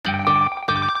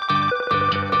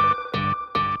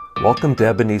Welcome to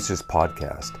Ebenezer's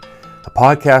podcast, a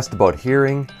podcast about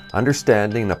hearing,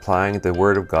 understanding, and applying the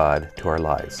Word of God to our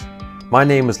lives. My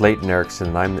name is Leighton Erickson,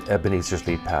 and I'm Ebenezer's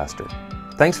lead pastor.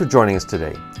 Thanks for joining us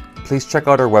today. Please check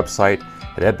out our website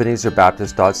at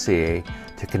ebenezerbaptist.ca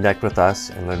to connect with us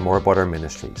and learn more about our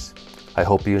ministries. I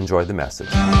hope you enjoy the message.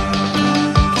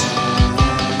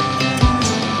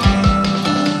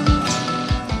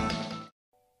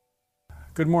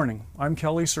 Good morning. I'm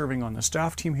Kelly, serving on the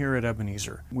staff team here at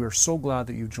Ebenezer. We're so glad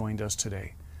that you joined us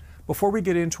today. Before we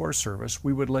get into our service,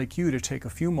 we would like you to take a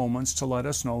few moments to let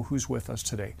us know who's with us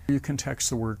today. You can text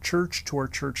the word church to our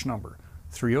church number,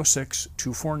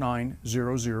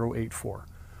 306-249-0084.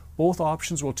 Both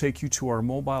options will take you to our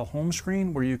mobile home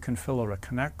screen where you can fill out a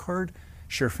Connect card,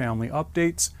 share family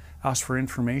updates, ask for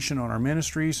information on our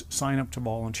ministries, sign up to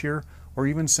volunteer, or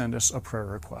even send us a prayer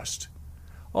request.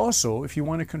 Also, if you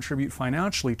want to contribute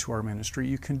financially to our ministry,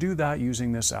 you can do that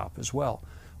using this app as well.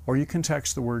 Or you can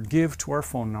text the word GIVE to our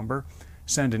phone number,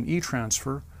 send an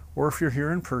e-transfer, or if you're here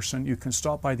in person, you can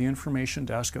stop by the information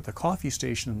desk at the coffee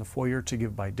station in the foyer to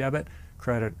give by debit,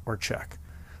 credit, or check.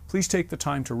 Please take the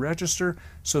time to register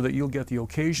so that you'll get the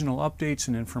occasional updates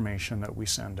and information that we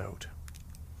send out.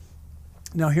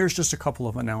 Now here's just a couple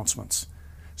of announcements.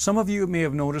 Some of you may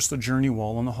have noticed the journey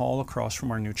wall in the hall across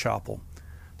from our new chapel.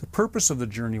 The purpose of the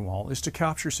Journey Wall is to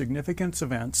capture significant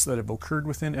events that have occurred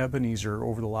within Ebenezer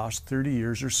over the last 30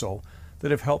 years or so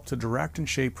that have helped to direct and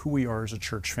shape who we are as a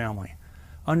church family.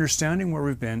 Understanding where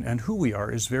we've been and who we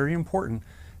are is very important,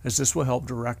 as this will help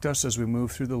direct us as we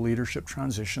move through the leadership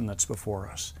transition that's before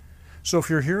us. So if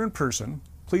you're here in person,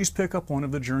 please pick up one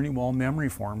of the Journey Wall memory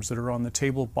forms that are on the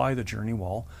table by the Journey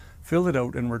Wall, fill it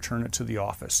out and return it to the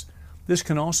office. This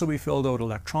can also be filled out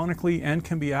electronically and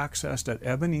can be accessed at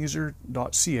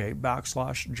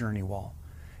ebenezer.ca/journeywall.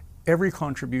 Every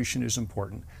contribution is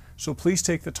important, so please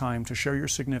take the time to share your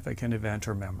significant event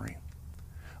or memory.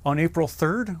 On April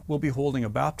 3rd, we'll be holding a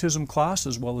baptism class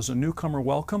as well as a newcomer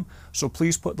welcome, so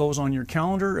please put those on your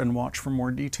calendar and watch for more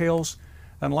details.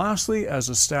 And lastly, as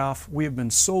a staff, we have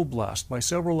been so blessed by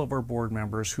several of our board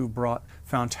members who brought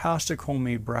fantastic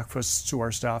homemade breakfasts to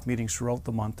our staff meetings throughout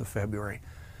the month of February.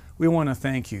 We want to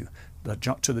thank you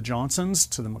to the Johnsons,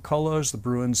 to the McCulloughs, the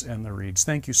Bruins, and the Reeds.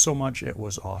 Thank you so much. It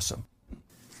was awesome.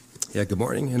 Yeah, good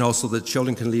morning. And also the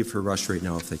children can leave for rush right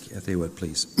now if they would,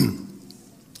 please.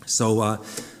 So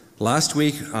last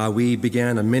week we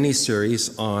began a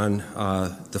mini-series on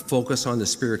the focus on the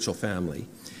spiritual family.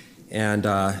 And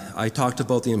I talked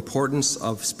about the importance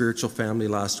of spiritual family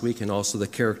last week and also the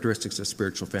characteristics of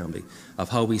spiritual family, of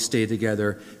how we stay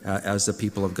together as the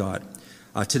people of God.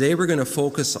 Today we're going to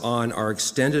focus on our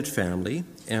extended family,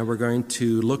 and we're going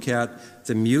to look at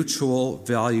the mutual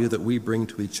value that we bring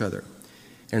to each other.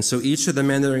 And so each of the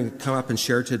men that are going to come up and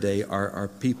share today are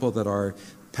people that are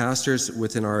pastors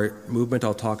within our movement.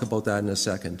 I'll talk about that in a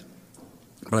second.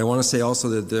 But I want to say also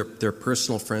that they're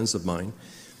personal friends of mine,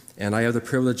 and I have the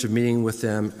privilege of meeting with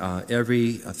them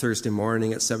every Thursday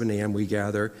morning at 7 a.m. We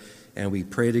gather, and we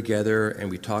pray together,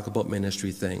 and we talk about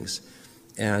ministry things.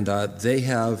 And they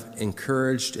have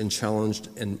encouraged and challenged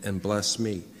and blessed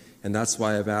me. And that's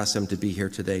why I've asked them to be here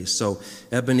today. So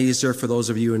Ebenezer, for those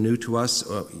of you who are new to us,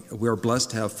 we're blessed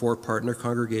to have 4 partner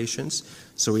congregations.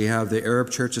 So we have the Arab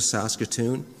Church of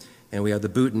Saskatoon, and we have the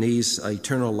Bhutanese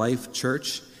Eternal Life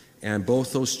Church. And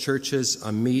both those churches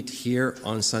meet here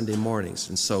on Sunday mornings.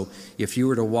 And so if you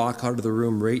were to walk out of the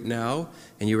room right now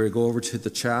and you were to go over to the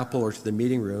chapel or to the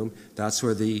meeting room, that's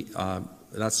where the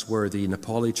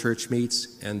Nepali church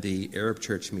meets and the Arab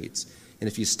church meets. And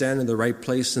if you stand in the right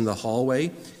place in the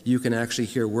hallway, you can actually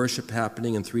hear worship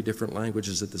happening in 3 different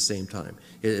languages at the same time.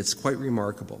 It's quite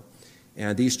remarkable.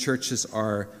 And these churches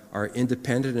are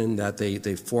independent in that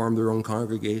they form their own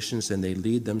congregations and they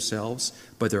lead themselves,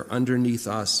 but they're underneath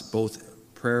us, both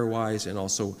prayer-wise and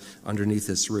also underneath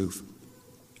this roof.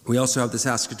 We also have the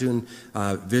Saskatoon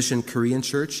Vision Korean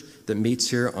Church that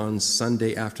meets here on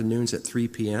Sunday afternoons at 3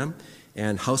 p.m.,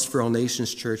 and House for All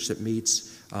Nations Church that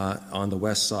meets on the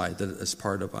west side that is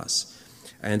part of us.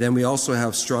 And then we also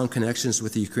have strong connections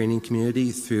with the Ukrainian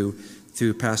community through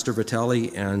Pastor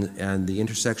Vitelli and the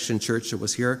Intersection Church that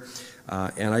was here.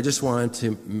 And I just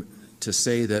wanted to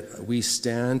say that we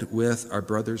stand with our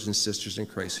brothers and sisters in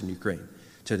Christ in Ukraine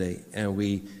today, and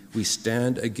we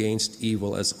stand against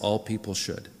evil as all people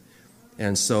should.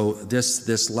 And so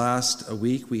this last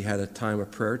week we had a time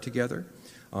of prayer together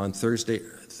on Thursday.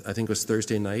 I think it was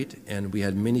Thursday night, and we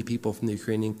had many people from the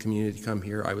Ukrainian community come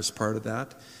here. I was part of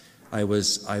that. I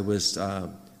was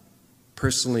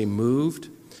personally moved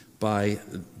by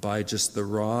just the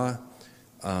raw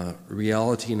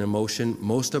reality and emotion.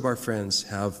 Most of our friends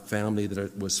have family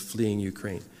that was fleeing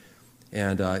Ukraine.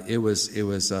 And it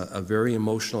was a very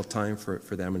emotional time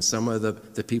for them. And some of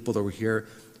the people that were here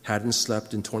hadn't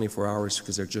slept in 24 hours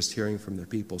because they're just hearing from their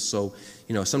people. So,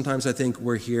 sometimes I think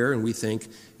we're here and we think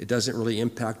it doesn't really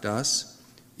impact us.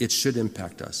 It should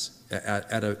impact us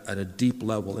at a deep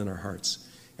level in our hearts.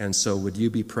 And so would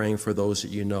you be praying for those that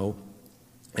you know?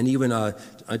 And even, I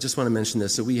just want to mention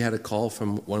this, that we had a call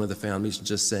from one of the families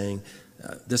just saying,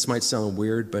 this might sound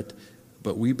weird, but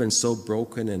we've been so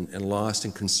broken and lost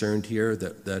and concerned here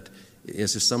that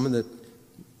is there someone that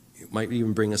might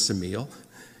even bring us a meal?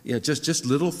 Just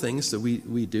little things that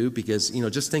we do, because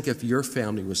just think if your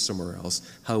family was somewhere else,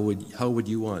 how would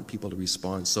you want people to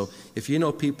respond? So if you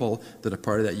know people that are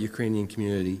part of that Ukrainian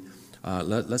community,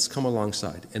 let's come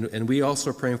alongside. And we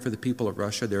also are praying for the people of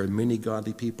Russia. There are many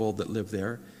godly people that live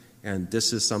there, and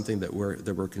this is something that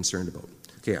we're concerned about.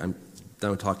 Okay, I'm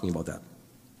done talking about that.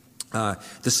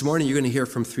 This morning you're going to hear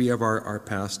from 3 of our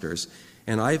pastors,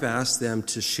 and I've asked them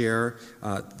to share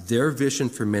their vision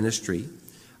for ministry.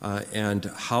 And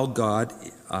how God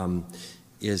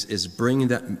is bringing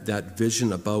that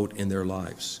vision about in their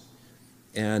lives.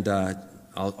 And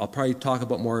I'll probably talk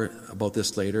more about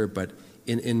this later, but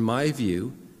in my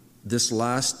view, this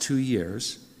last 2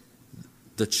 years,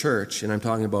 the church, and I'm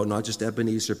talking about not just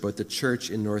Ebenezer, but the church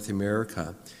in North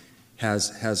America,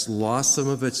 has lost some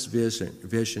of its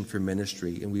vision for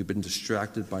ministry, and we've been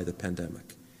distracted by the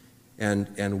pandemic.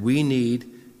 And we need,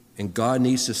 and God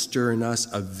needs to stir in us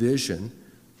a vision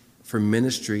for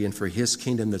ministry and for His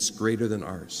kingdom that's greater than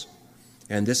ours.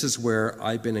 And this is where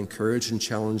I've been encouraged and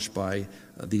challenged by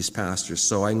these pastors.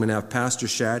 So I'm going to have Pastor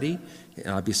Shaddy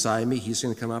beside me. He's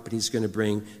going to come up and he's going to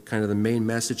bring kind of the main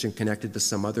message and connect it to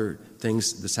some other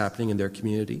things that's happening in their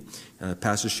community.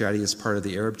 Pastor Shaddy is part of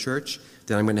the Arab Church.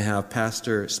 Then I'm going to have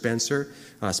Pastor Spencer.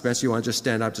 Spencer, you want to just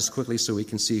stand up just quickly so we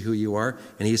can see who you are?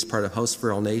 And he's part of House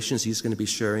for All Nations. He's going to be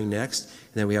sharing next.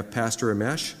 And then we have Pastor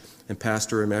Ramesh. And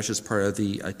Pastor Ramesh is part of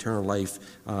the Eternal Life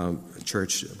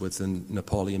Church with the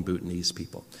Napoleon Bhutanese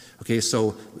people. Okay,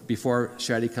 so before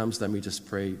Shadi comes, let me just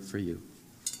pray for you.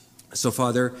 So,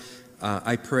 Father,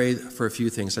 I pray for a few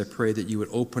things. I pray that you would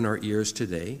open our ears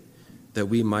today, that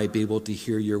we might be able to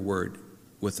hear your word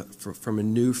from a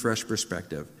new, fresh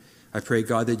perspective. I pray,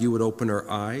 God, that you would open our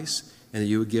eyes and that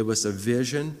you would give us a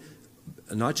vision,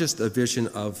 not just a vision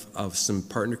of some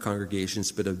partner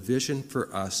congregations, but a vision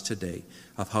for us today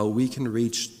of how we can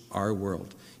reach our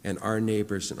world and our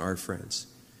neighbors and our friends.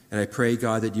 And I pray,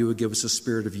 God, that you would give us a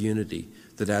spirit of unity,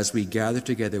 that as we gather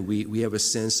together, we have a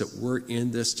sense that we're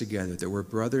in this together, that we're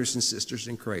brothers and sisters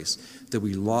in Christ, that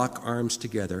we lock arms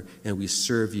together and we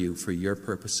serve you for your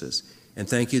purposes. And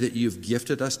thank you that you've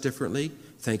gifted us differently.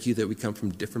 Thank you that we come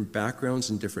from different backgrounds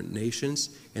and different nations,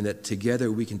 and that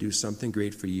together we can do something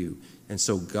great for you. And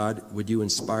so, God, would you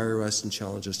inspire us and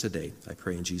challenge us today? I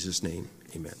pray in Jesus' name,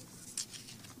 amen.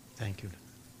 Thank you.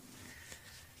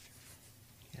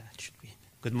 Yeah, it should be.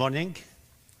 Good morning.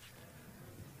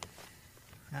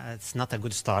 It's not a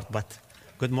good start, but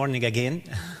good morning again.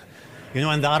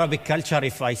 In the Arabic culture,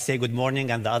 if I say good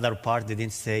morning and the other part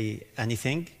didn't say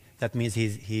anything, that means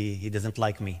he doesn't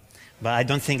like me. But I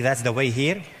don't think that's the way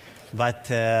here.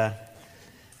 But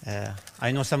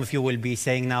I know some of you will be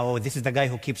saying now, oh, this is the guy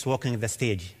who keeps walking the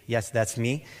stage. Yes, that's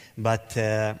me. But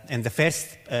in the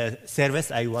first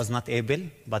service, I was not able.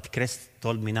 But Chris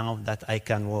told me now that I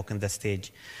can walk on the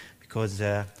stage. Because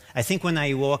I think when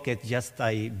I walk,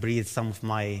 I breathe some of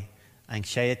my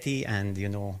anxiety and,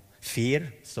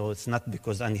 fear. So it's not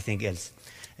because anything else.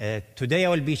 Today I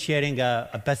will be sharing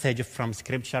a passage from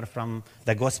Scripture from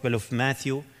the Gospel of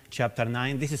Matthew, chapter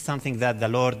 9. This is something that the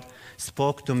Lord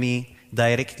spoke to me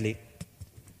directly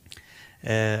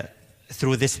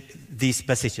through these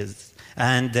passages.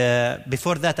 And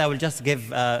before that, I will just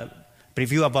give a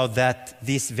preview about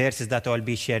these verses that I will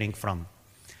be sharing from.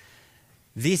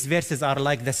 These verses are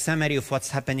like the summary of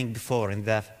what's happening before in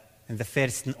the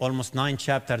first almost 9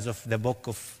 chapters of the book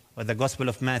of the Gospel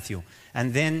of Matthew.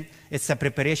 And then it's a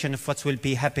preparation of what will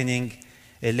be happening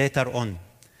later on.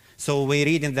 So we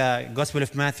read in the Gospel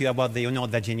of Matthew about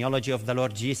the genealogy of the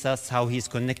Lord Jesus, how he's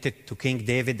connected to King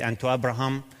David and to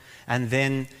Abraham. And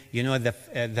then,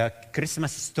 the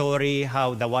Christmas story,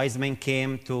 how the wise men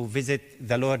came to visit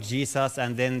the Lord Jesus,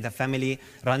 and then the family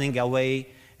running away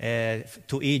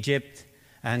to Egypt.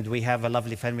 And we have a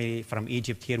lovely family from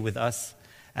Egypt here with us.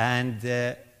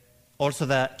 And also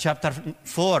the chapter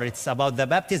 4, it's about the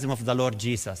baptism of the Lord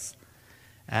Jesus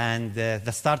and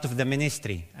the start of the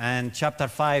ministry. And chapter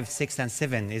 5, 6, and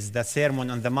 7 is the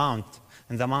Sermon on the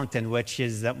Mountain, which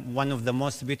is one of the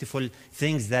most beautiful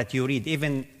things that you read.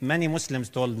 Even many Muslims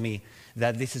told me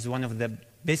that this is one of the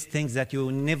best things that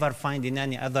you never find in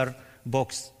any other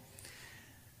books.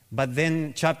 But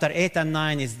then chapter 8 and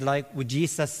 9 is like where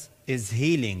Jesus is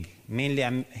healing, mainly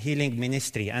a healing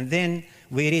ministry. And then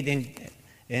we read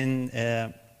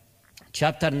in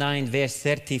chapter 9, verse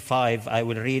 35, I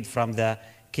will read from the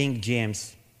King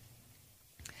James.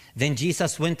 Then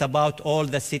Jesus went about all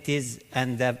the cities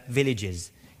and the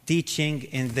villages, teaching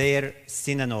in their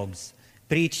synagogues,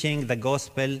 preaching the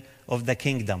gospel of the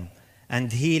kingdom,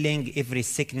 and healing every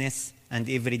sickness and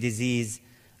every disease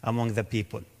among the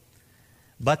people.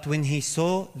 But when he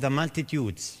saw the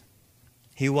multitudes,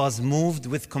 he was moved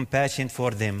with compassion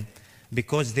for them,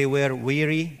 because they were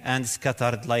weary and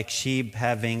scattered like sheep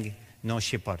having no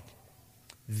shepherd.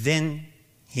 Then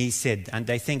he said, and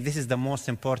I think this is the most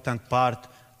important part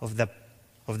of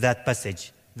that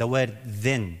passage, the word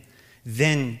then.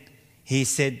 Then he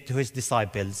said to his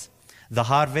disciples, the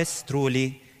harvest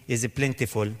truly is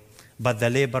plentiful, but the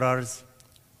laborers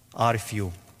are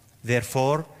few.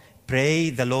 Therefore, pray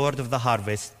the Lord of the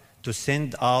harvest to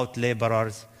send out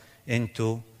laborers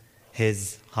into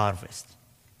his harvest.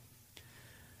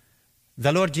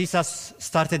 The Lord Jesus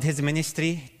started his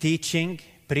ministry teaching,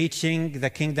 preaching the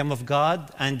kingdom of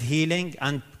God and healing,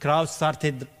 and crowds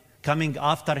started coming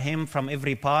after him from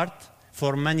every part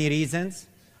for many reasons.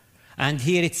 And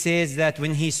here it says that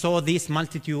when he saw these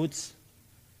multitudes,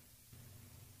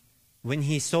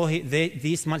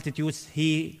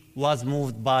 he was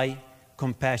moved by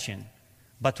compassion.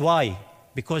 But why?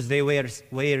 Because they were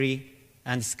weary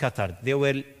and scattered. They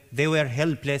were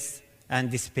helpless and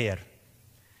despair.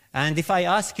 And if I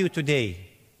ask you today,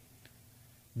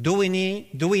 do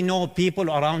we know people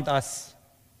around us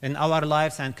in our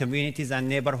lives and communities and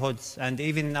neighborhoods and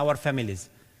even in our families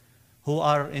who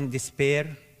are in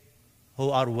despair,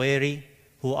 who are weary,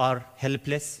 who are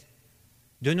helpless?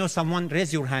 Do you know someone?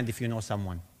 Raise your hand if you know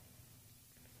someone.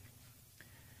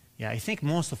 Yeah, I think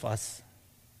most of us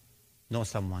know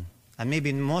someone. And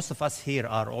maybe most of us here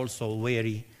are also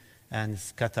weary and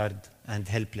scattered and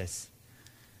helpless.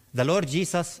 The Lord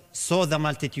Jesus saw the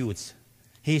multitudes.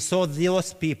 He saw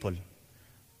those people.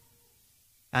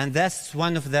 And that's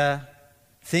one of the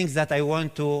things that I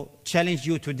want to challenge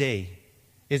you today,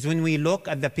 is when we look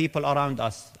at the people around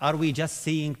us, are we just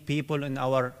seeing people in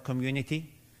our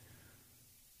community?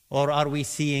 Or are we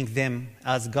seeing them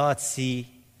as God sees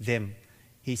them?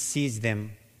 He sees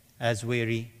them as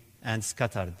weary and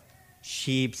scattered,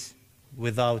 sheep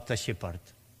without a shepherd.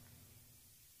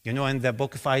 You know, in the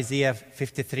book of Isaiah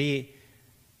 53,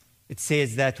 it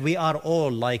says that we are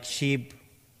all like sheep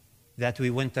that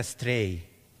we went astray.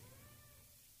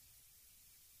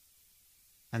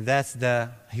 And that's the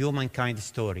humankind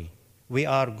story. We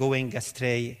are going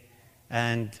astray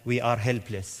and we are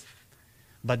helpless.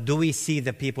 But do we see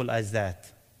the people as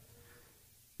that?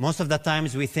 Most of the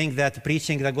times we think that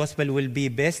preaching the gospel will be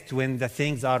best when the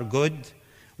things are good,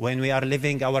 when we are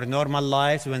living our normal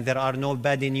lives, when there are no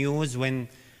bad news, when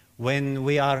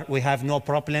we have no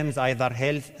problems, either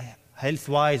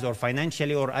health-wise or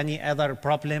financially or any other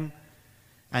problem.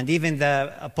 And even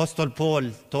the Apostle Paul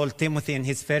told Timothy in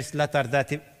his first letter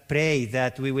that pray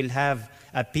that we will have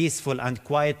a peaceful and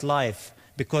quiet life,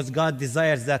 because God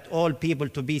desires that all people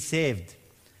to be saved.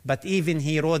 But even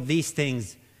he wrote these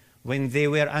things when they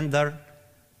were under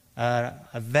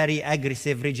a very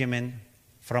aggressive regime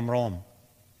from Rome.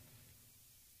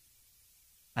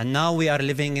 And now we are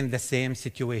living in the same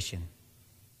situation.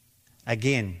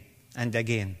 Again and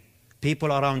again.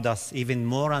 People around us, even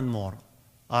more and more,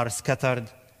 are scattered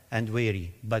and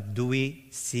weary. But do we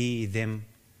see them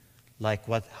like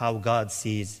how God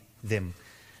sees them?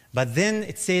 But then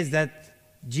it says that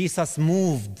Jesus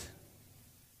moved.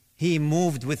 He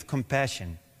moved with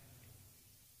compassion.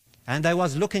 And I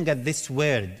was looking at this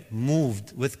word,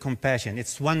 moved with compassion.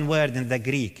 It's one word in the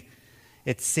Greek.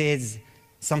 It says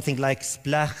something like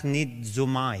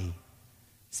splachnid-zomai.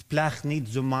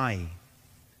 Splachnid-zomai.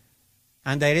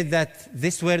 And I read that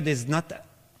this word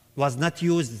was not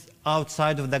used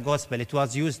outside of the gospel. It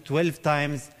was used 12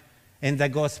 times in the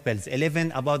Gospels,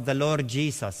 11 about the Lord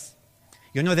Jesus.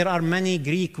 You know, there are many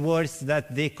Greek words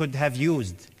that they could have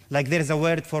used. Like there is a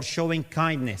word for showing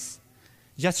kindness.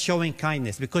 Just showing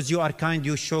kindness. Because you are kind,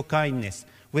 you show kindness.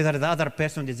 Whether the other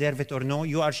person deserves it or no,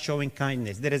 you are showing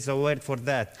kindness. There is a word for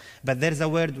that. But there is a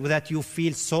word that you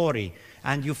feel sorry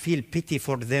and you feel pity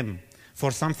for them,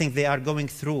 for something they are going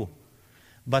through.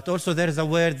 But also there is a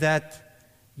word that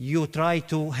you try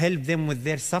to help them with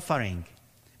their suffering.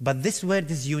 But this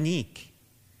word is unique.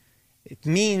 It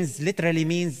literally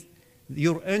means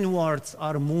your inwards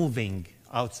are moving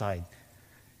outside.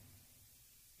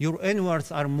 Your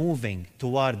inwards are moving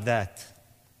toward that.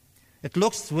 It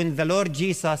looks when the Lord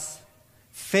Jesus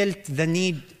felt the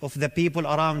need of the people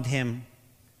around him,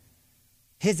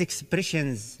 his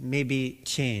expressions may be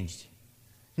changed.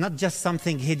 Not just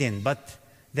something hidden, but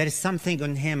there is something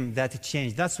on him that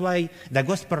changed. That's why the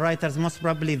gospel writers, most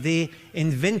probably, they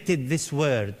invented this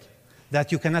word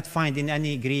that you cannot find in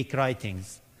any Greek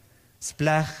writings.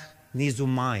 Splach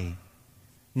nizomai,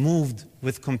 moved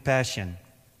with compassion.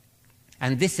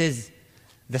 And this is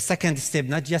the second step,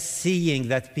 not just seeing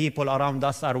that people around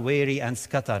us are weary and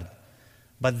scattered,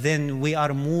 but then we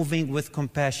are moving with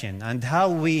compassion and how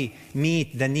we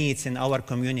meet the needs in our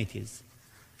communities.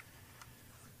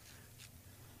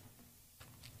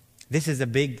 This is a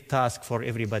big task for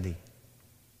everybody.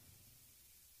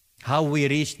 How we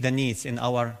reach the needs in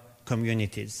our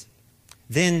communities.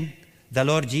 Then the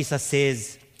Lord Jesus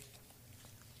says,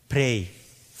 pray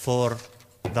for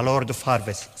the Lord of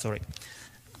harvest.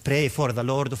 Pray for the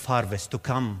Lord of harvest to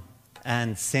come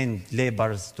and send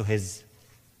laborers to his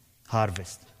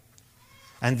harvest.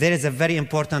 And there is a very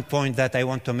important point that I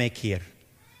want to make here.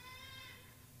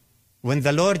 When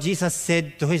the Lord Jesus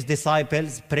said to his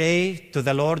disciples, pray to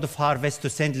the Lord of harvest to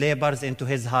send laborers into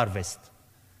his harvest,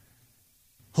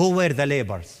 who were the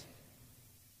laborers?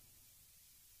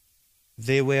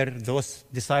 They were those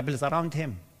disciples around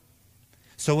him.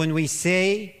 So when we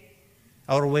say,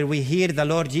 or when we hear the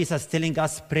Lord Jesus telling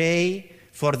us, pray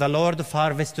for the Lord of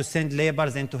harvest to send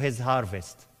laborers into his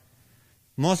harvest,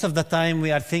 most of the time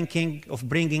we are thinking of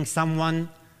bringing someone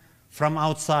from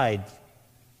outside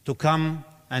to come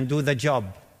and do the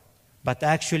job. But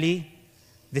actually,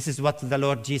 this is what the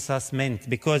Lord Jesus meant,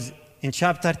 because in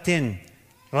chapter 10,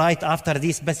 right after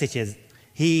these passages,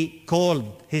 he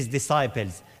called his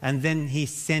disciples and then he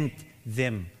sent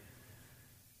them.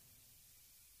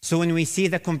 So when we see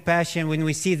the compassion, when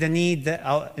we see the need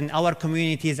in our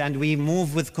communities and we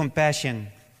move with compassion,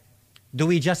 do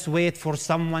we just wait for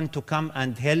someone to come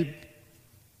and help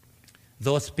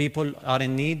those people are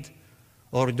in need?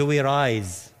 Or do we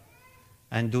rise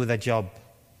and do the job?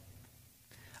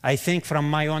 I think from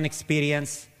my own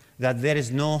experience that there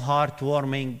is no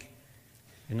heartwarming,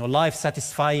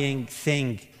 life-satisfying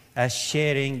thing as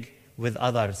sharing with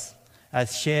others,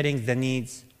 as sharing the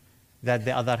needs that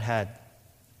the other had,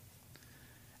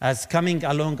 as coming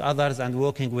along others and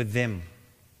walking with them.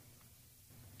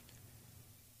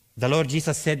 The Lord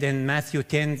Jesus said in Matthew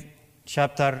 10,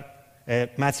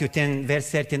 verse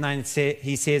 39,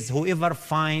 he says, whoever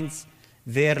finds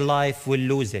their life will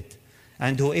lose it,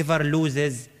 and whoever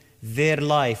loses their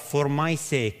life for my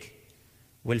sake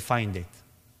will find it.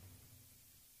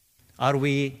 Are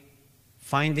we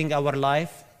finding our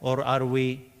life, or are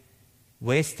we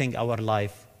wasting our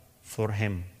life for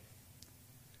him?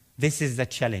 This is the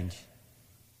challenge.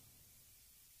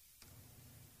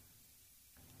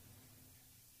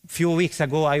 A few weeks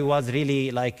ago, I was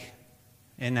really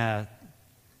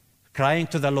crying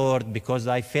to the Lord because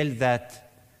I felt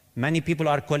that many people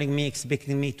are calling me,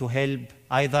 expecting me to help,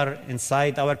 either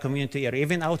inside our community or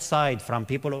even outside, from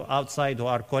people outside who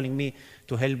are calling me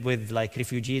to help with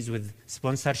refugees with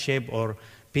sponsorship, or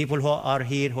people who are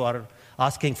here who are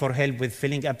asking for help with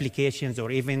filling applications,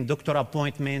 or even doctor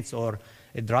appointments, or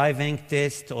a driving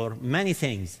test, or many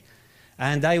things.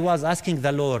 And I was asking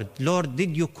the Lord, Lord,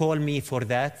 did you call me for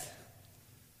that?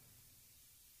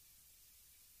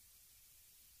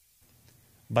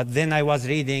 But then I was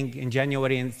reading in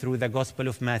January through the Gospel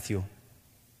of Matthew.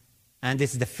 And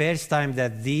it's the first time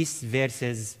that these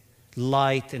verses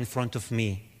light in front of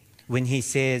me, when he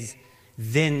says,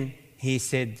 then he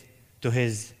said to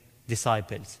his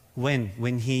disciples.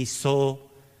 When he saw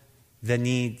the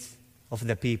needs of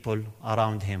the people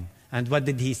around him. And what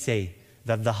did he say?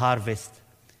 That the harvest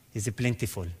is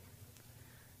plentiful.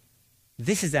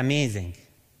 This is amazing.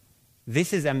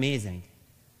 This is amazing.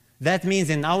 That means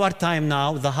in our time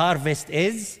now, the harvest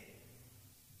is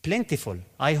plentiful.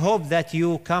 I hope that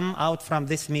you come out from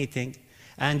this meeting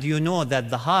and you know that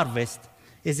the harvest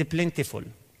is plentiful.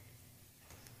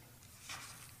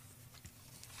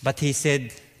 But he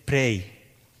said, pray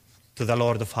to the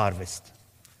Lord of harvest.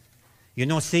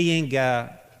 Seeing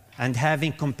and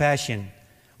having compassion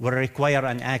will require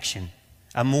an action,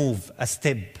 a move, a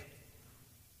step.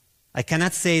 I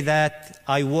cannot say that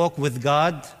I walk with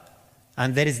God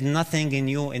and there is nothing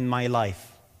new in my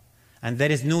life, and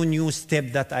there is no new step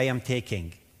that I am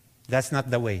taking. That's not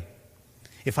the way.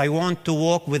 If I want to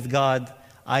walk with God,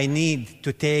 I need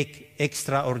to take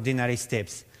extraordinary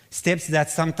steps, steps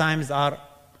that sometimes are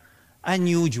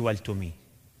unusual to me.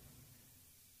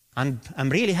 And I'm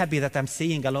really happy that I'm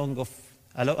seeing a lot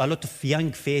of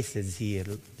young faces here,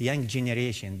 the young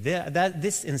generation.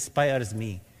 This inspires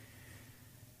me.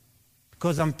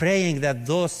 Because I'm praying that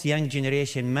those young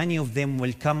generation, many of them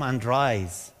will come and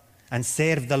rise and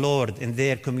serve the Lord in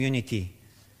their community.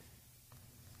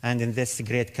 and in this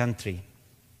great country.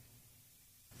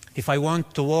 If I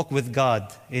want to walk with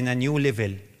God in a new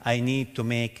level, I need to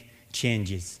make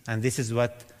changes. And this is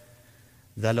what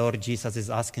the Lord Jesus is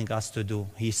asking us to do.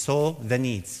 He saw the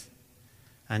needs,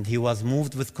 and he was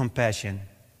moved with compassion,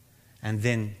 and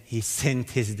then he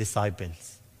sent his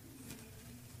disciples.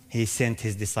 He sent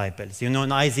his disciples. You know,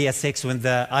 in Isaiah 6, when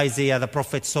Isaiah the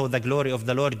prophet saw the glory of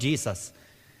the Lord Jesus,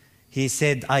 he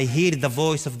said, I hear the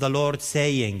voice of the Lord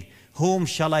saying, whom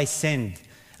shall I send,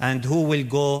 and who will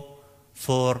go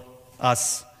for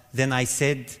us? Then I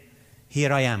said,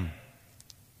 here I am,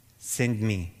 send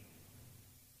me.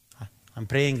 I'm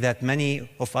praying that many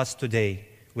of us today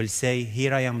will say,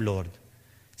 here I am, Lord,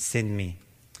 send me.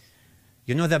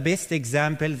 You know, the best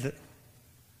example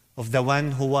of the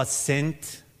one who was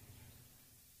sent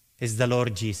is the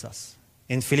Lord Jesus.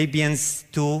 In Philippians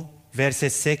 2,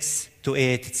 verses 6 to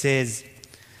 8, it says,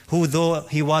 who though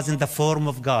he was in the form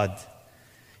of God,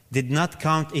 did not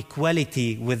count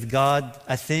equality with God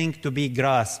a thing to be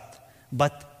grasped,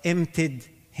 but emptied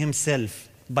himself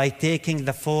by taking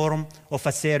the form of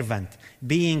a servant,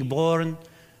 being born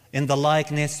in the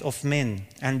likeness of men,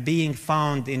 and being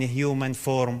found in a human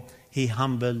form, he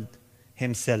humbled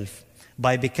himself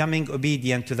by becoming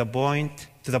obedient to the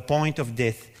point of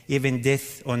death, even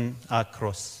death on a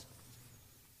cross.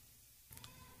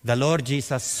 The Lord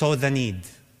Jesus saw the need,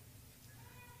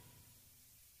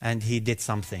 and he did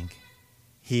something.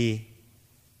 He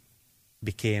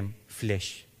became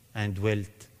flesh and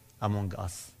dwelt among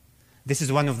us. This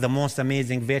is one of the most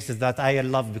amazing verses that I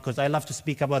love, because I love to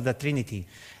speak about the Trinity.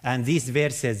 And these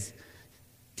verses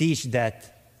teach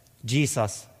that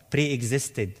Jesus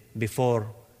pre-existed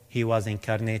before he was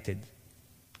incarnated.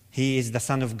 He is the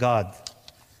Son of God,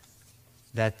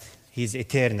 that he's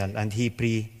eternal, and he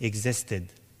pre-existed.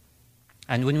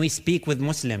 And when we speak with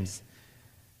Muslims,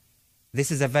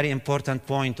 this is a very important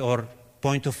point, or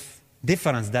point of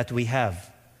difference that we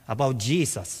have about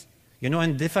Jesus. You know,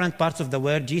 in different parts of the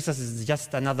world, Jesus is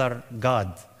just another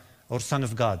God or Son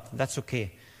of God. That's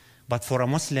okay. But for a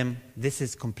Muslim, this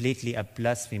is completely a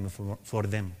blasphemy for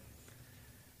them.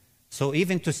 So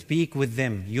even to speak with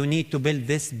them, you need to build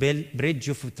this bridge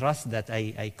of trust that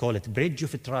I call it, bridge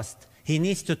of trust. He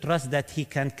needs to trust that he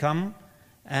can come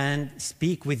and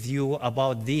speak with you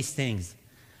about these things,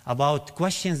 about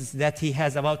questions that he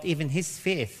has about even his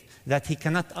faith that he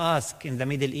cannot ask in the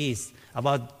Middle East,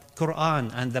 about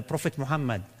Quran and the Prophet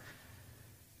Muhammad.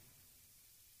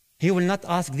 He will not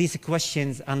ask these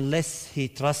questions unless he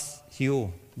trusts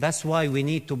you. That's why we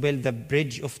need to build the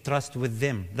bridge of trust with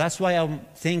them. That's why I'm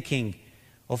thinking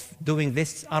of doing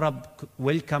this Arab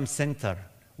Welcome Center,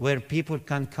 where people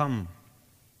can come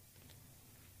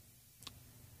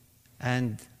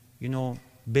and, you know,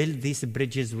 build these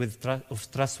bridges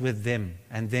of trust with them.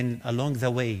 And then along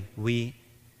the way, we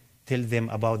tell them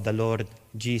about the Lord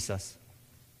Jesus.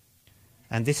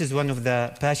 And this is one of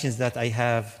the passions that I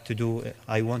have to do,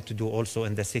 I want to do also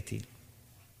in the city.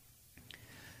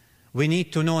 We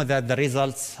need to know that the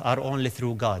results are only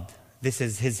through God. This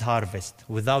is his harvest.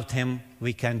 Without him,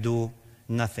 we can do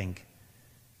nothing.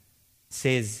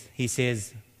 He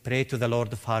says, pray to the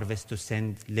Lord of harvest to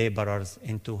send laborers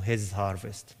into his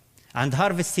harvest. And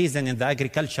harvest season in the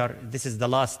agriculture, this is the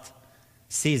last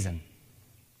season.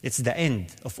 It's the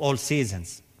end of all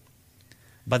seasons.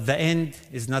 But the end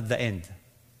is not the end.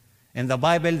 In the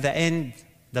Bible, the end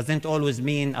doesn't always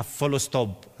mean a full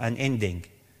stop, an ending.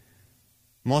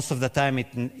 Most of the time,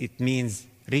 it means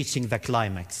reaching the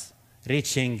climax,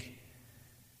 reaching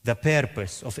the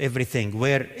purpose of everything,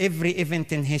 where every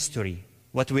event in history,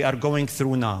 what we are going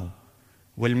through now,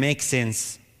 will make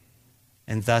sense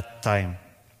in that time,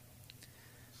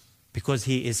 because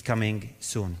he is coming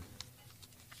soon.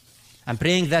 I'm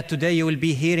praying that today you will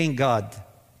be hearing God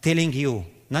telling you,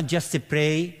 not just to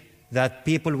pray that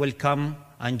people will come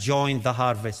and join the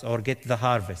harvest or get the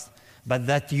harvest, but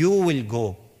that you will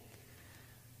go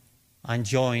and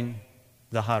join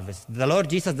the harvest. The Lord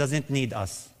Jesus doesn't need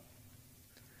us.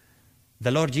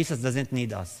 The Lord Jesus doesn't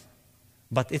need us.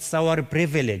 But it's our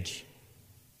privilege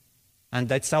and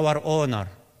it's our honor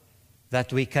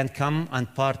that we can come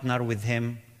and partner with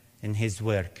him in his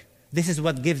work. This is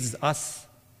what gives us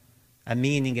a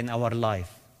meaning in our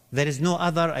life. There is no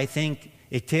other, I think,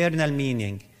 eternal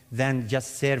meaning than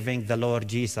just serving the Lord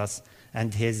Jesus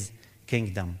and his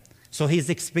kingdom. So he's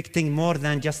expecting more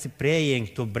than just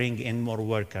praying to bring in more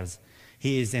workers.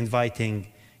 He is inviting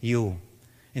you.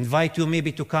 Invite you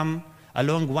maybe to come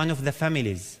along one of the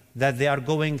families that they are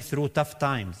going through tough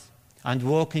times and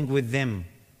walking with them.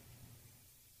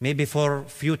 Maybe for a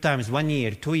few times, 1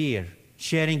 year, 2 years,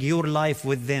 sharing your life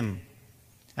with them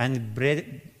and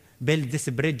build this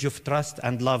bridge of trust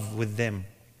and love with them.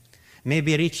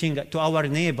 Maybe reaching to our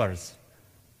neighbors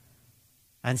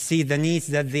and see the needs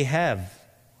that they have.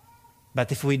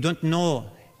 But if we don't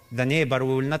know the neighbor,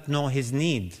 we will not know his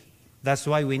need. That's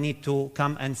why we need to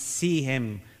come and see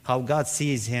him, how God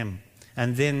sees him,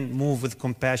 and then move with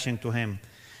compassion to him.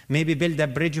 Maybe build a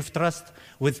bridge of trust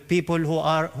with people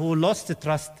who lost the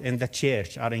trust in the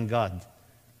church or in God.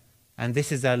 And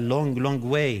this is a long, long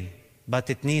way, but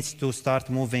it needs to start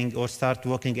moving or start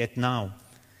walking it now.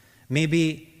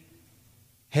 Maybe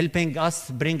helping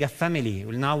us bring a family.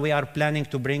 Well, now we are planning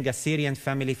to bring a Syrian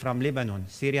family from Lebanon,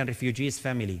 Syrian refugees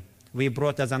family. We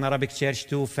brought as an Arabic church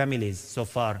 2 families so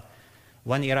far.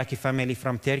 One Iraqi family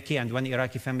from Turkey and one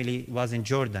Iraqi family was in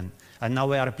Jordan. And now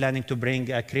we are planning to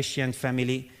bring a Christian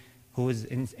family who is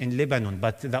in Lebanon.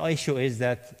 But the issue is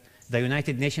that the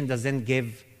United Nations doesn't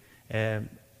give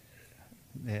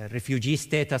refugee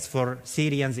status for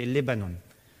Syrians in Lebanon.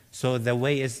 So the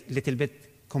way is a little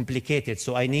bit complicated.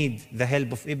 So I need the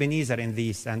help of Ebenezer in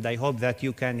this, and I hope that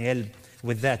you can help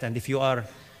with that. And if you are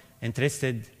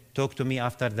interested, talk to me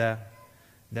after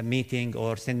the meeting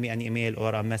or send me an email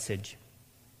or a message.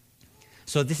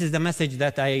 So this is the message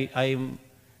that I'm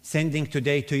sending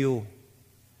today to you.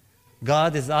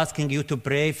 God is asking you to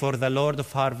pray for the Lord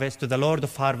of Harvest,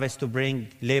 to bring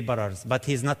laborers. But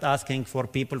he's not asking for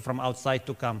people from outside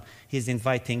to come. He's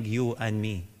inviting you and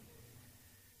me.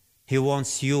 He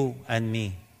wants you and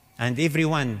me. And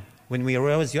everyone, when we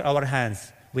raise our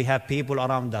hands, we have people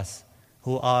around us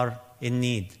who are in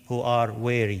need, who are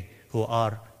weary, who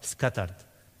are scattered.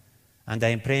 And I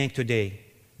am praying today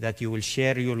that you will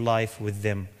share your life with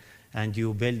them and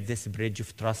you build this bridge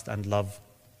of trust and love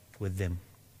with them.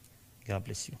 God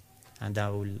bless you. And I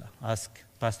will ask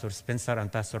Pastor Spencer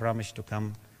and Pastor Ramesh to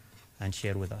come and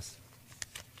share with us.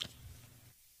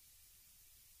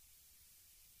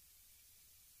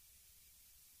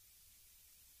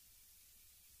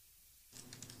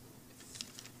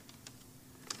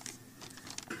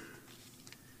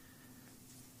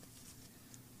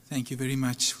 Thank you very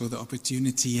much for the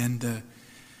opportunity and the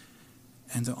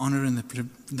honor and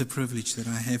the privilege that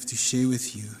I have to share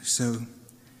with you. So,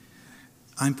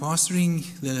 I'm pastoring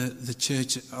the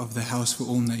Church of the House for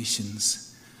All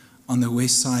Nations on the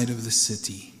west side of the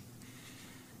city.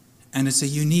 And it's a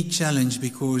unique challenge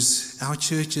because our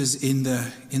church is in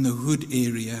the hood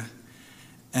area.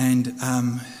 And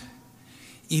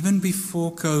even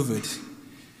before COVID,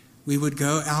 we would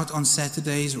go out on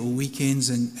Saturdays or weekends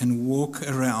and walk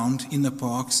around in the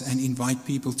parks and invite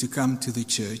people to come to the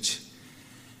church.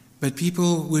 But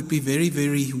people would be very,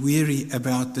 very weary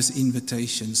about this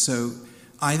invitation. So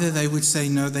either they would say,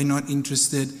 no, they're not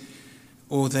interested,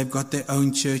 or they've got their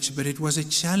own church. But it was a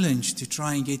challenge to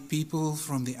try and get people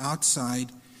from the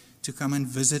outside to come and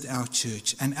visit our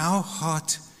church. And our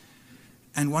heart,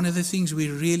 and one of the things we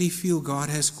really feel God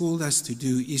has called us to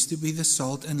do, is to be the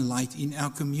salt and light in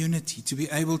our community, to be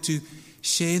able to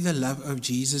share the love of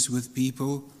Jesus with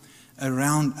people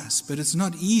around us. But it's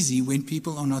not easy when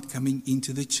people are not coming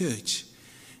into the church.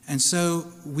 And so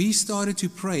we started to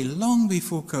pray long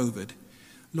before COVID.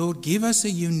 Lord, give us a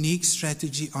unique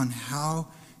strategy on how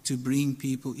to bring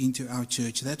people into our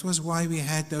church. That was why we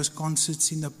had those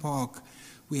concerts in the park.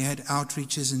 We had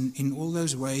outreaches in all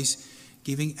those ways,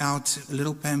 giving out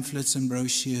little pamphlets and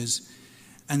brochures.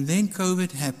 And then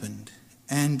COVID happened.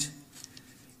 And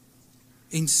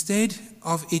instead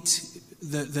of it,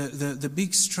 the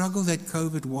big struggle that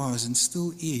COVID was and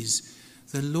still is,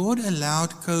 the Lord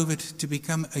allowed COVID to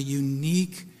become a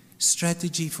unique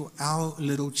strategy for our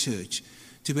little church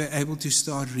to be able to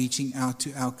start reaching out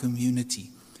to our community.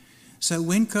 So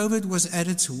when COVID was at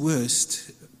its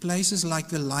worst, places like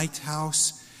the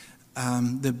Lighthouse,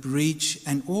 the Bridge,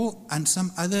 and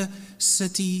some other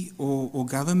city or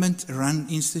government-run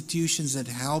institutions that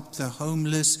helped the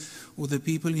homeless or the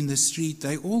people in the street,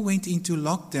 they all went into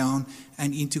lockdown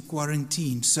and into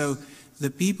quarantine. So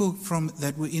the people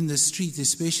that were in the street,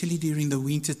 especially during the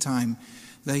winter time,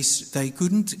 they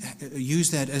couldn't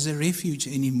use that as a refuge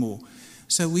anymore.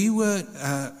 So we were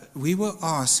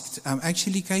asked,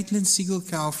 actually Caitlin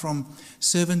Siegelkow from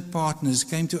Servant Partners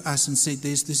came to us and said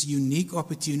there's this unique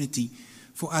opportunity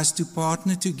for us to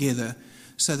partner together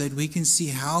so that we can see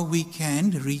how we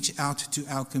can reach out to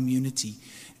our community.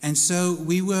 And so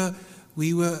we were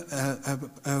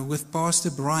with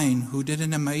Pastor Brian, who did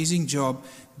an amazing job,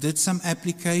 did some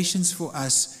applications for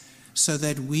us so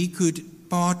that we could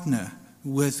partner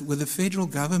with the federal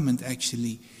government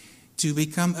actually to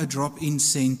become a drop-in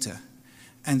center.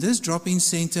 And this drop-in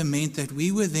center meant that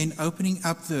we were then opening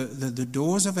up the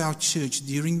doors of our church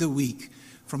during the week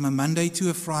from a Monday to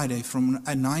a Friday, from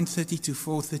 9:30 to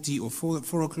 4:30 or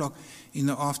 4 o'clock in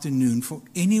the afternoon, for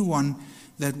anyone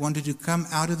that wanted to come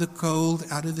out of the cold,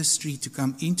 out of the street, to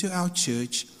come into our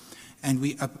church. And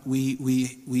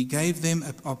we gave them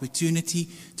an opportunity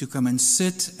to come and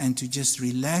sit and to just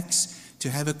relax, to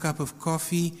have a cup of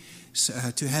coffee,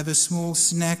 to have a small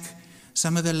snack.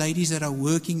 Some of the ladies that are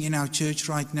working in our church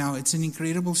right now, it's an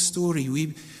incredible story.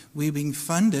 We're being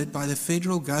funded by the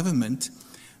federal government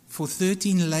for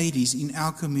 13 ladies in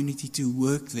our community to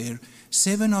work there.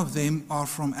 7 of them are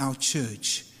from our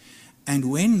church. And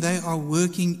when they are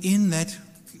working in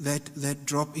that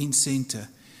drop-in center,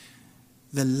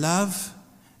 the love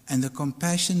and the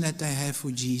compassion that they have for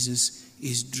Jesus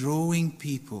is drawing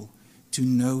people to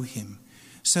know Him.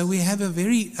 So we have a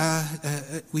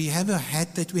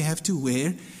hat that we have to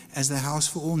wear as the House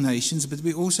for All Nations, but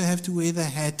we also have to wear the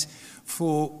hat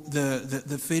for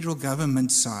the federal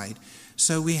government side.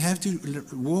 So we have to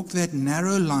walk that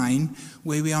narrow line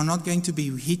where we are not going to be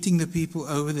hitting the people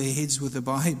over their heads with the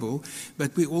Bible,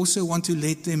 but we also want to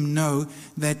let them know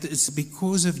that it's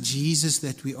because of Jesus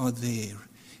that we are there.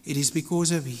 It is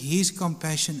because of His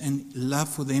compassion and love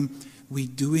for them we're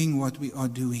doing what we are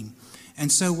doing.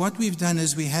 And so what we've done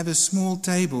is we have a small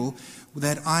table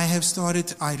that I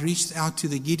reached out to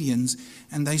the Gideons,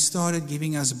 and they started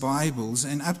giving us Bibles.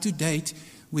 And up to date,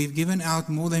 we've given out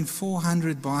more than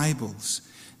 400 Bibles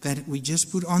that we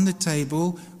just put on the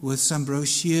table with some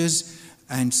brochures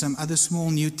and some other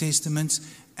small New Testaments.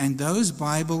 And those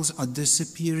Bibles are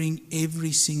disappearing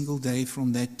every single day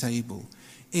from that table.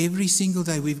 Every single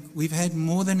day. We've had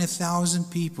more than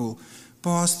 1,000 people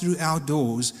pass through our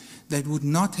doors that would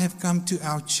not have come to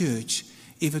our church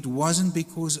if it wasn't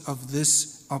because of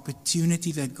this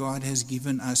opportunity that God has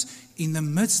given us in the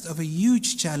midst of a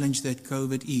huge challenge that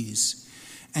COVID is.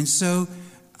 And so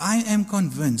I am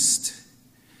convinced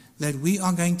that we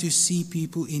are going to see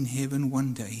people in heaven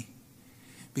one day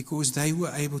because they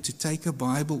were able to take a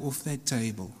Bible off that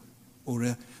table or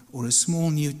a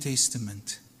small New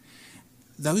Testament.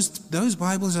 Those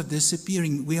Bibles are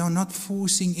disappearing. We are not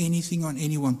forcing anything on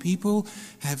anyone. People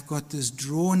have got this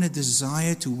draw and a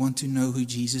desire to want to know who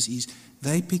Jesus is.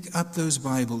 They pick up those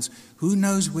Bibles. Who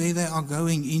knows where they are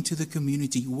going into the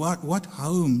community, what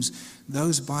homes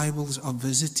those Bibles are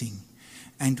visiting.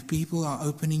 And people are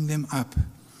opening them up.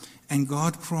 And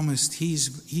God promised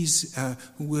His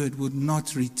word would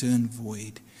not return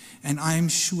void. And I am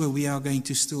sure we are going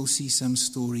to still see some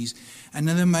stories. And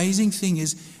an amazing thing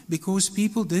is, because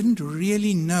people didn't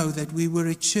really know that we were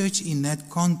a church in that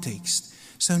context.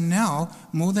 So now,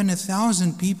 more than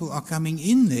 1,000 people are coming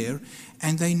in there,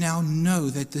 and they now know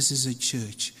that this is a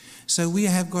church. So we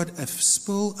have got a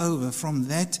spill over from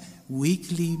that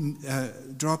weekly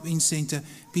drop-in center.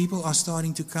 People are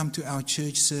starting to come to our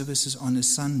church services on a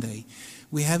Sunday.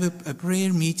 We have a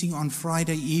prayer meeting on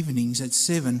Friday evenings at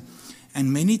 7.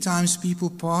 And many times people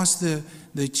pass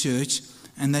the church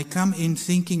and they come in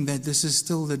thinking that this is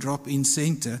still the drop-in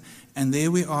center. And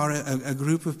there we are, a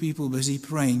group of people busy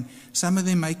praying. Some of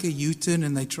them make a U-turn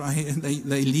and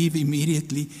they leave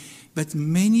immediately. But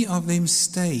many of them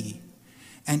stay.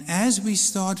 And as we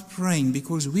start praying,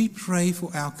 because we pray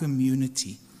for our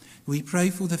community, we pray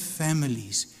for the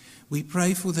families, we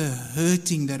pray for the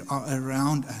hurting that are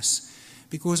around us.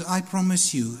 Because I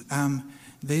promise you,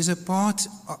 there's a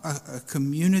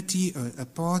community, a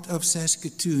part of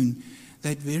Saskatoon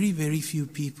that very, very few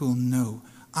people know.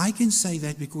 I can say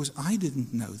that because I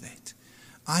didn't know that.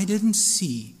 I didn't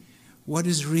see what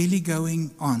is really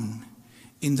going on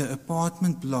in the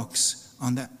apartment blocks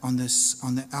on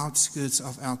the outskirts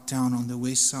of our town on the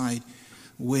west side,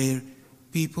 where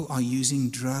people are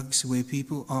using drugs, where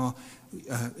people are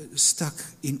stuck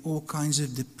in all kinds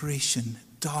of depression,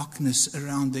 darkness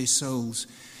around their souls.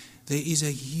 There is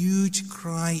a huge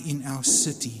cry in our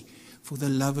city for the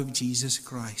love of Jesus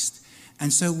Christ.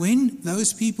 And so when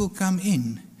those people come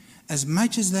in, as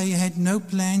much as they had no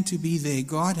plan to be there,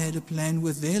 God had a plan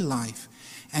with their life.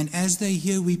 And as they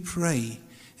hear we pray,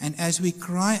 and as we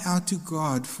cry out to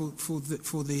God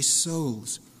for their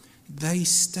souls, they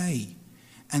stay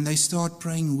and they start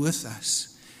praying with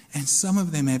us. And some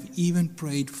of them have even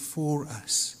prayed for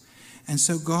us. And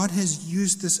so God has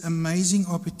used this amazing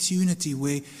opportunity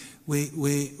where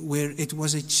it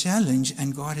was a challenge,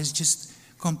 and God has just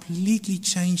completely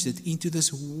changed it into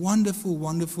this wonderful,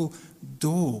 wonderful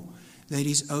door that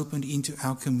is opened into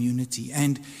our community.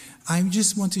 And I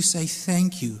just want to say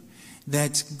thank you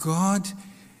that God,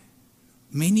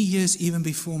 many years even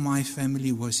before my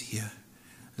family was here,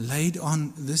 laid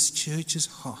on this church's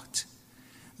heart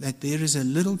that there is a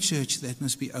little church that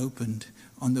must be opened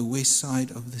on the west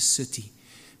side of the city,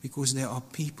 because there are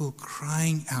people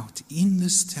crying out in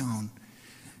this town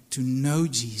to know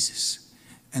Jesus,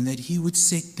 and that He would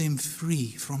set them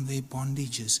free from their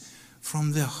bondages,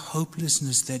 from the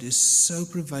hopelessness that is so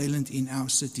prevalent in our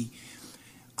city.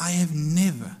 I have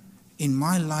never in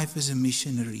my life as a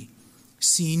missionary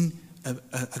seen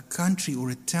a country or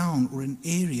a town or an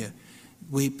area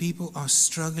where people are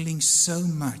struggling so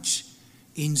much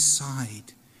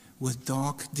inside with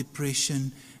dark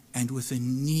depression and with a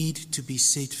need to be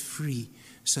set free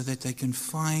so that they can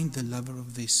find the lover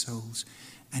of their souls.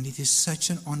 And it is such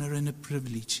an honor and a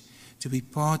privilege to be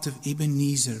part of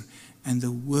Ebenezer and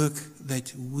the work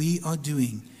that we are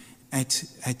doing at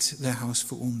the House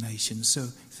for All Nations. So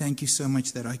thank you so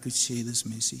much that I could share this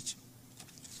message.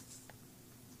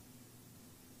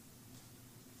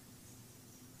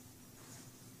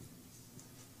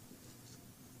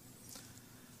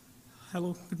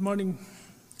 Hello, good morning.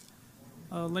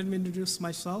 Let me introduce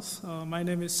myself. My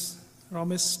name is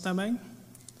Ramesh Tamang.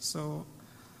 So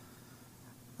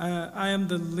I am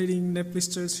the leading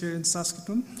Nepalese church here in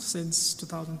Saskatoon since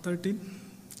 2013.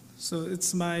 So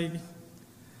it's my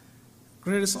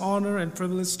greatest honor and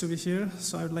privilege to be here.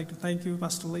 So I would like to thank you,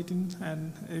 Pastor Leighton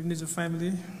and Ebenezer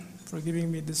family, for giving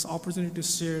me this opportunity to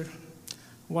share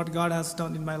what God has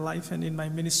done in my life and in my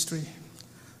ministry.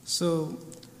 So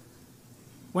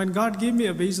when God gave me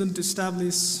a vision to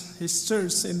establish His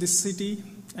church in this city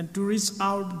and to reach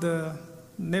out the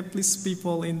Nepalese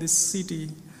people in this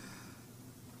city,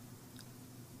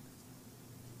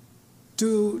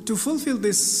 to fulfill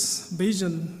this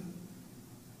vision,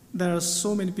 there are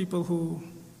so many people who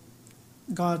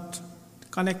got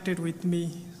connected with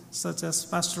me, such as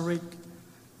Pastor Rick,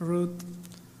 Ruth,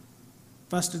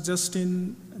 Pastor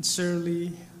Justin, and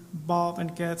Shirley, Bob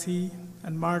and Kathy,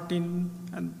 and Martin,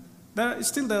 and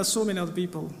there are so many other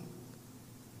people.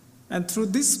 And through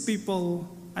these people,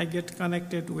 I get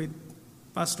connected with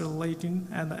Pastor Leighton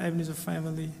and the Ebenezer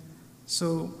family.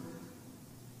 So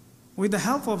with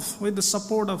the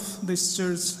support of this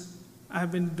church, I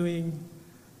have been doing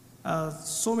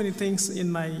so many things in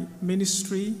my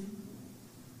ministry.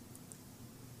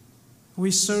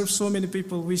 We serve so many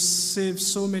people. We save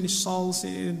so many souls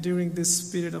during this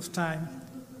period of time.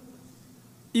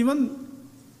 Even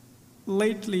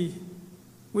lately,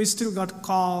 we still got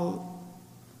call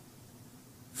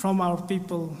from our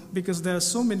people because there are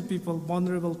so many people,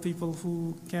 vulnerable people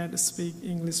who can't speak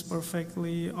English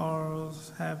perfectly or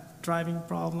have driving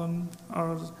problem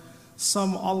or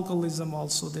some alcoholism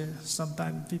also there.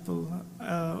 Sometimes people,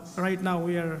 right now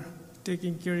we are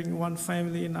taking care of one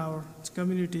family in our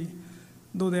community,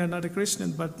 though they are not a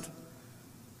Christian, but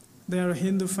they are a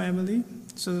Hindu family.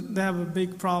 So they have a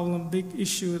big problem, big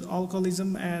issue with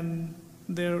alcoholism, and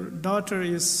their daughter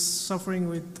is suffering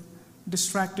with,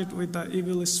 distracted with the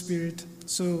evil spirit.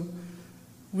 So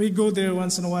we go there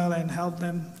once in a while and help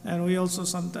them, and we also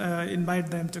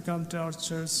invite them to come to our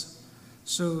church.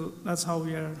 So that's how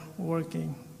we are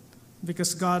working,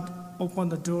 because God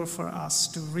opened the door for us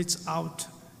to reach out.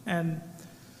 And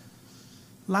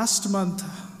last month,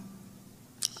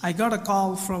 I got a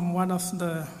call from one of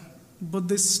the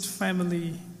Buddhist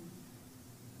family.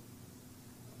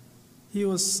 He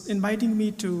was inviting me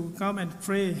to come and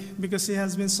pray because he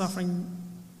has been suffering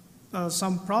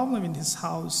some problem in his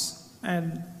house.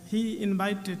 And he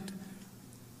invited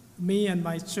me and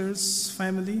my church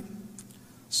family.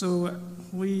 So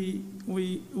we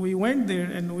went there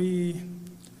and we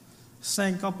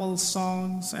sang a couple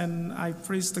songs and I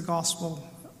preached the gospel.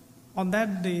 On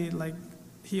that day,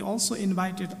 he also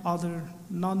invited other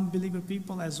non-believer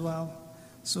people as well.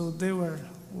 So they were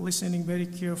listening very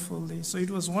carefully. So it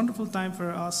was a wonderful time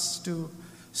for us to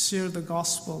share the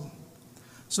gospel.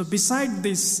 So beside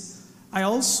this, I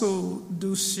also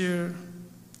do share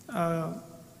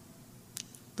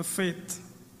the faith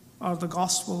or the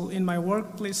gospel in my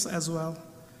workplace as well.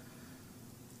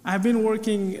 I've been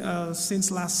working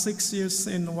since last 6 years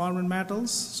in Warman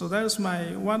Metals. So there's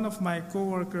one of my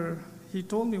coworker. He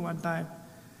told me one time,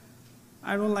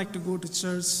 I don't like to go to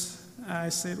church. I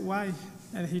said, why?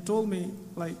 And he told me,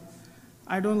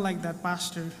 I don't like that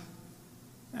pastor.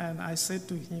 And I said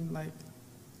to him,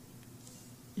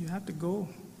 you have to go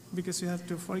because you have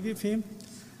to forgive him.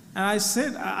 And I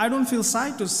said, I don't feel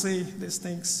shy to say these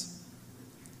things.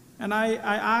 And I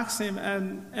asked him,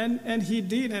 and he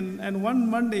did. And one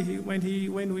Monday,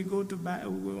 when we go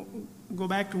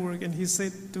back to work, and he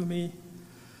said to me,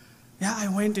 yeah, I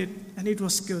went it, and it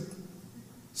was good.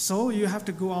 So you have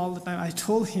to go all the time. I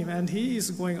told him, and he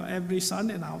is going every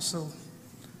Sunday now. So,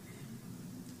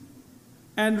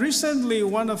 and recently,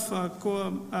 one of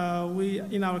we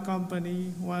in our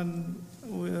company,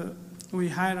 we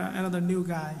hired another new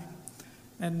guy,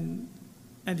 and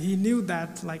he knew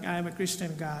that like I am a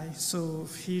Christian guy, so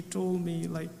he told me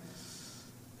like,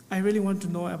 I really want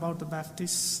to know about the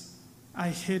Baptists. I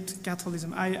hate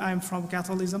Catholicism. I am from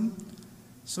Catholicism.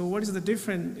 So what is the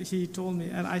difference? He told me,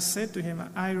 and I said to him,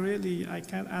 I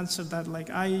can't answer that. Like,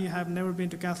 I have never been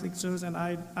to Catholic church, and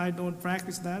I don't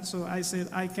practice that. So I said,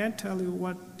 I can't tell you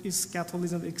what is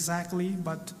Catholicism exactly,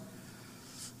 but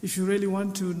if you really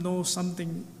want to know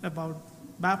something about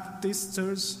Baptist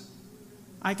church,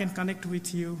 I can connect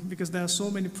with you, because there are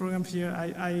so many programs here.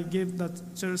 I gave the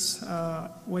church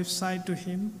website to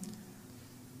him.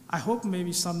 I hope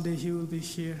maybe someday he will be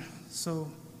here. So.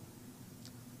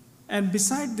 And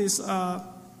beside this,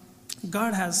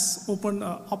 God has opened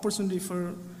an opportunity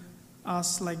for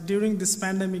us. Like during this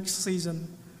pandemic season,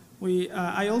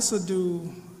 I also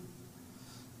do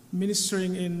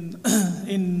ministering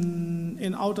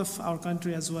in out of our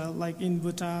country as well, like in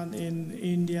Bhutan, in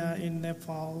India, in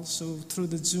Nepal. So through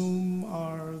the Zoom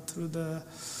or through the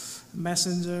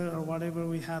Messenger or whatever,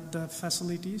 we have the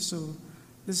facility. So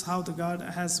this is how the God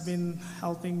has been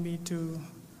helping me to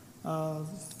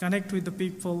connect with the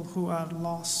people who are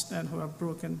lost and who are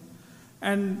broken.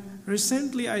 And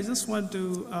recently, I just want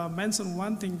to mention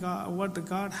one thing, what the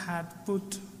God had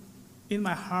put in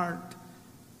my heart.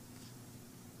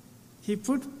 He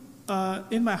put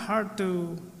in my heart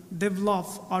to develop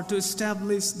or to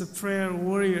establish the prayer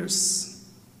warriors.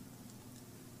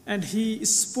 And he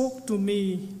spoke to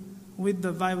me with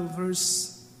the Bible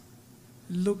verse,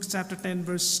 Luke chapter 10,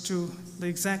 verse 2,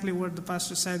 exactly what the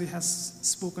pastor said he has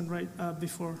spoken right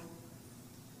before.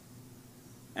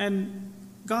 And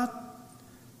God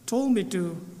told me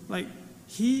to, like,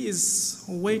 he is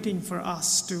waiting for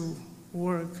us to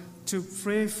work, to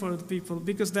pray for the people,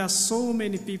 because there are so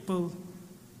many people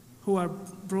who are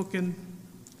broken,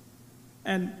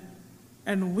 and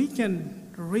we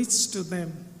can reach to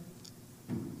them.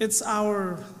 It's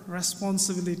our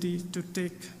responsibility to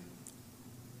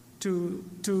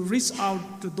reach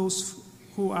out to those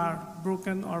who are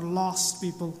broken or lost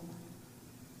people.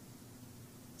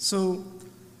 So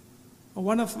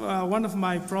one of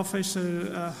my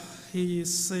professor, he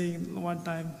is saying one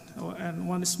time, and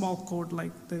one small quote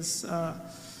like this,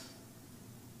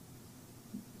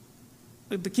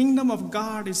 the kingdom of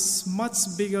God is much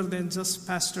bigger than just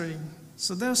pastoring.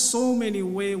 So there are so many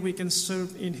ways we can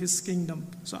serve in his kingdom.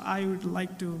 So I would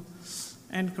like to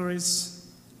encourage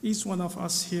each one of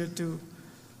us here to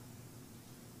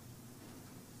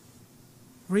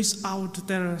reach out.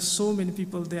 There are so many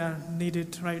people they are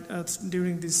needed right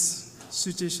during this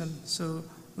situation. So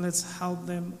let's help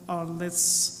them, or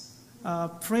let's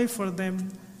pray for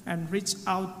them and reach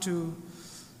out to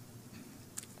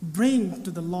bring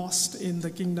to the lost in the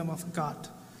kingdom of God.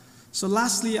 So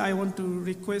lastly, I want to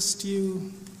request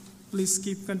you, please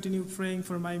continue praying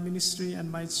for my ministry and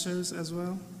my church as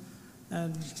well.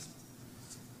 And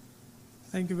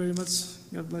thank you very much.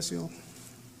 God bless you all.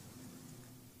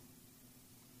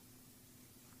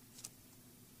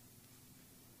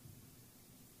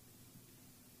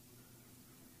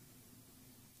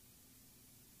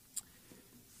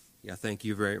 Yeah, thank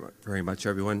you very, very much,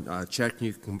 everyone. Chad, can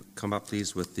you come up,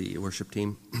 please, with the worship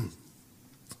team?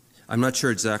 I'm not sure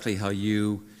exactly how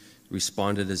you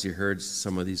responded as you heard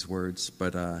some of these words,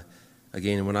 but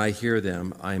again, when I hear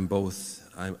them, I'm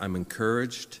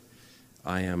encouraged,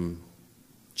 I am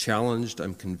challenged,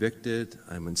 I'm convicted,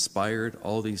 I'm inspired,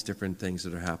 all these different things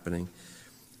that are happening.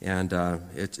 And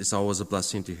it's always a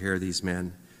blessing to hear these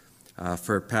men.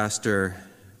 For Pastor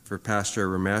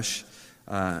Ramesh,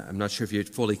 I'm not sure if you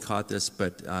fully caught this,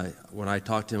 but when I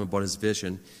talked to him about his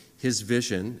vision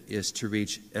is to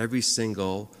reach every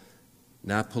single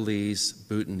Nepalese,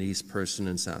 Bhutanese person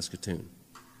in Saskatoon.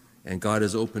 And God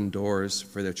has opened doors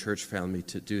for their church family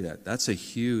to do that. That's a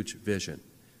huge vision,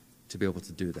 to be able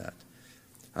to do that.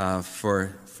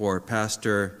 For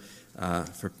Pastor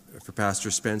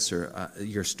Spencer,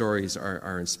 your stories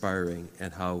are inspiring,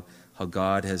 and how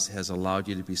God has allowed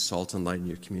you to be salt and light in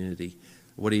your community.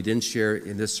 What he didn't share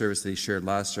in this service that he shared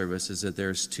last service is that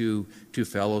there's two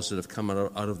fellows that have come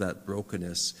out of that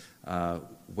brokenness,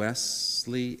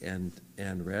 Wesley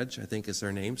and Reg, I think is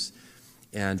their names,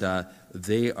 and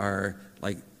they are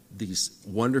like these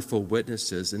wonderful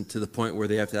witnesses, and to the point where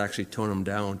they have to actually tone them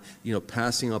down,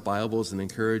 passing out Bibles and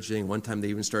encouraging. One time they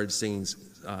even started singing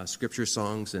scripture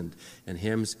songs and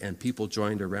hymns, and people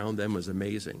joined around them. It was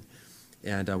amazing.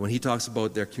 And when he talks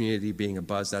about their community being a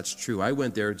buzz, that's true. I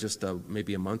went there just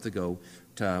maybe a month ago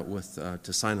to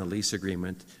sign a lease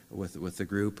agreement with the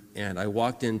group, and I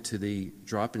walked into the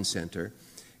drop-in center,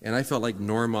 And I felt like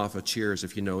Norm off of Cheers,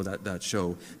 if you know that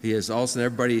show. He is also,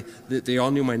 everybody, they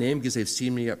all knew my name because they've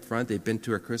seen me up front. They've been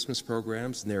to our Christmas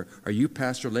programs, and are you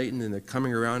Pastor Layton? And they're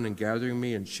coming around and gathering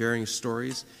me and sharing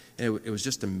stories. And it was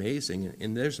just amazing.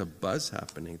 And there's a buzz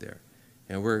happening there.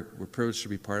 And we're privileged to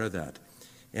be part of that.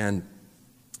 And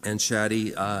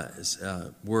Shadi's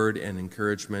word and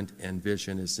encouragement and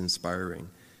vision is inspiring.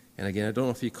 And again, I don't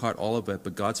know if you caught all of it,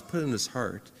 but God's put in his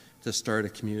heart to start a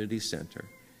community center.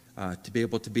 To be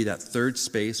able to be that third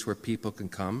space where people can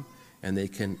come and they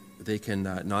can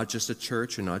not just a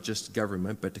church or not just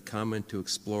government, but to come and to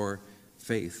explore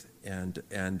faith. And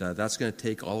that's going to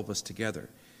take all of us together.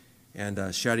 And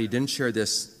Shadi didn't share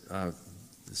this the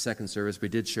second service, but he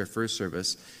did share first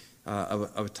service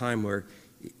of a time where,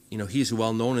 he's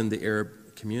well known in the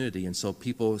Arab community, and so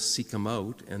people seek him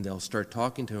out and they'll start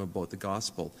talking to him about the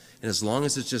gospel. And as long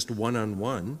as it's just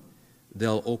one-on-one,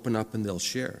 they'll open up and they'll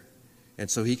share. And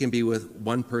so he can be with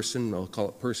one person, we'll call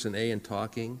it person A, and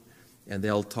talking, and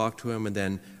they'll talk to him. And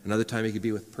then another time he could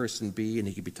be with person B, and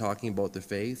he could be talking about the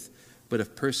faith. But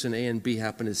if person A and B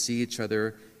happen to see each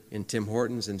other in Tim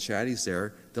Hortons and Shadi's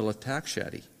there, they'll attack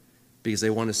Shadi because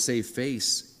they want to save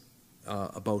face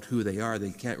about who they are. They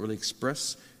can't really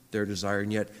express their desire,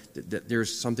 and yet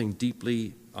there's something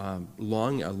deeply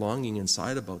longing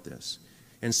inside about this.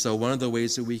 And so one of the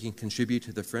ways that we can contribute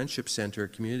to the Friendship Center,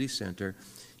 Community Center,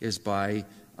 is by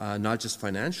not just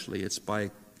financially, it's by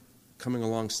coming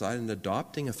alongside and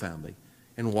adopting a family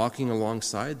and walking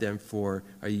alongside them for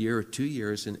a year or 2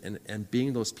 years and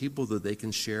being those people that they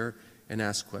can share and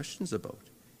ask questions about.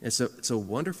 It's a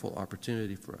wonderful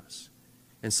opportunity for us.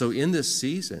 And so in this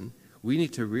season, we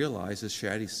need to realize, as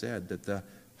Shadi said, that the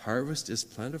harvest is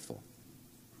plentiful,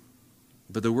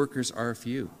 but the workers are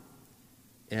few.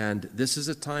 And this is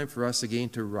a time for us again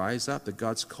to rise up, that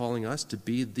God's calling us to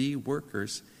be the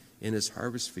workers in his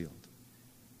harvest field.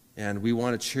 And we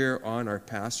want to cheer on our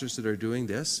pastors that are doing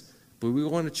this, but we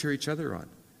want to cheer each other on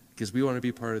because we want to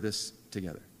be part of this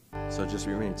together. So just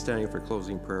remain standing for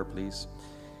closing prayer, please.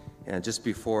 And just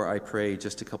before I pray,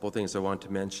 just a couple of things I want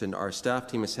to mention. Our staff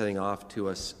team is heading off to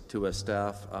a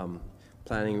staff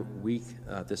planning week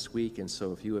this week, and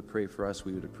so if you would pray for us,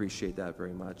 we would appreciate that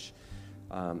very much.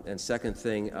 And second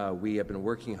thing, we have been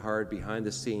working hard behind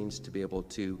the scenes to be able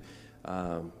to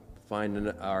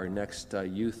find our next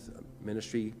youth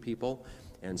ministry people,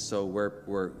 and so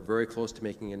we're very close to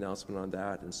making an announcement on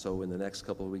that. And so in the next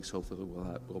couple of weeks, hopefully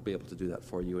we'll be able to do that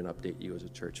for you and update you as a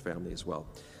church family as well.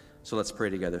 So let's pray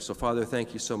together. So Father,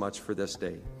 thank you so much for this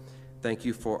day. Thank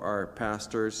you for our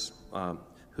pastors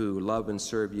who love and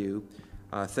serve you.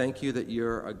 Thank you that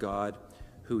you're a God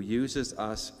who uses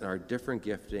us in our different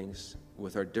giftings,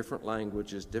 with our different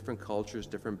languages, different cultures,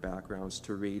 different backgrounds,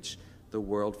 to reach the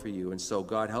world for you. And so,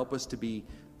 God, help us to be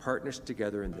partners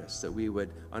together in this, that we would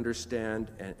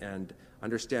understand and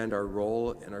understand our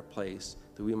role and our place,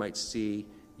 that we might see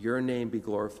your name be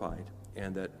glorified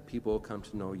and that people will come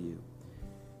to know you.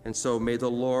 And so may the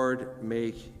Lord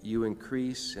make you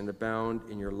increase and abound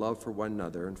in your love for one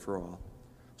another and for all,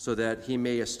 so that he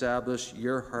may establish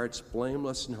your hearts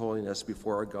blameless in holiness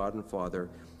before our God and Father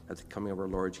at the coming of our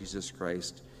Lord Jesus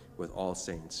Christ with all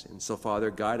saints. And so,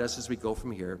 Father, guide us as we go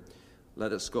from here.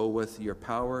 Let us go with your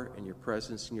power and your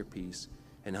presence and your peace,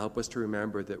 and help us to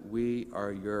remember that we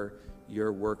are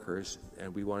your workers,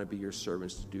 and we want to be your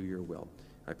servants to do your will.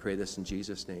 I pray this in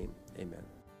Jesus' name. Amen.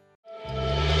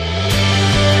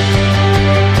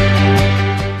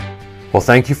 Well,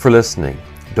 thank you for listening.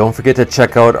 Don't forget to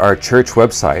check out our church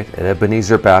website at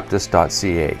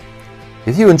ebenezerbaptist.ca.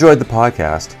 If you enjoyed the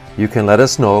podcast, you can let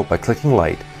us know by clicking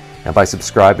like and by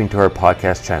subscribing to our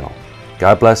podcast channel.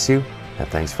 God bless you, and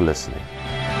thanks for listening.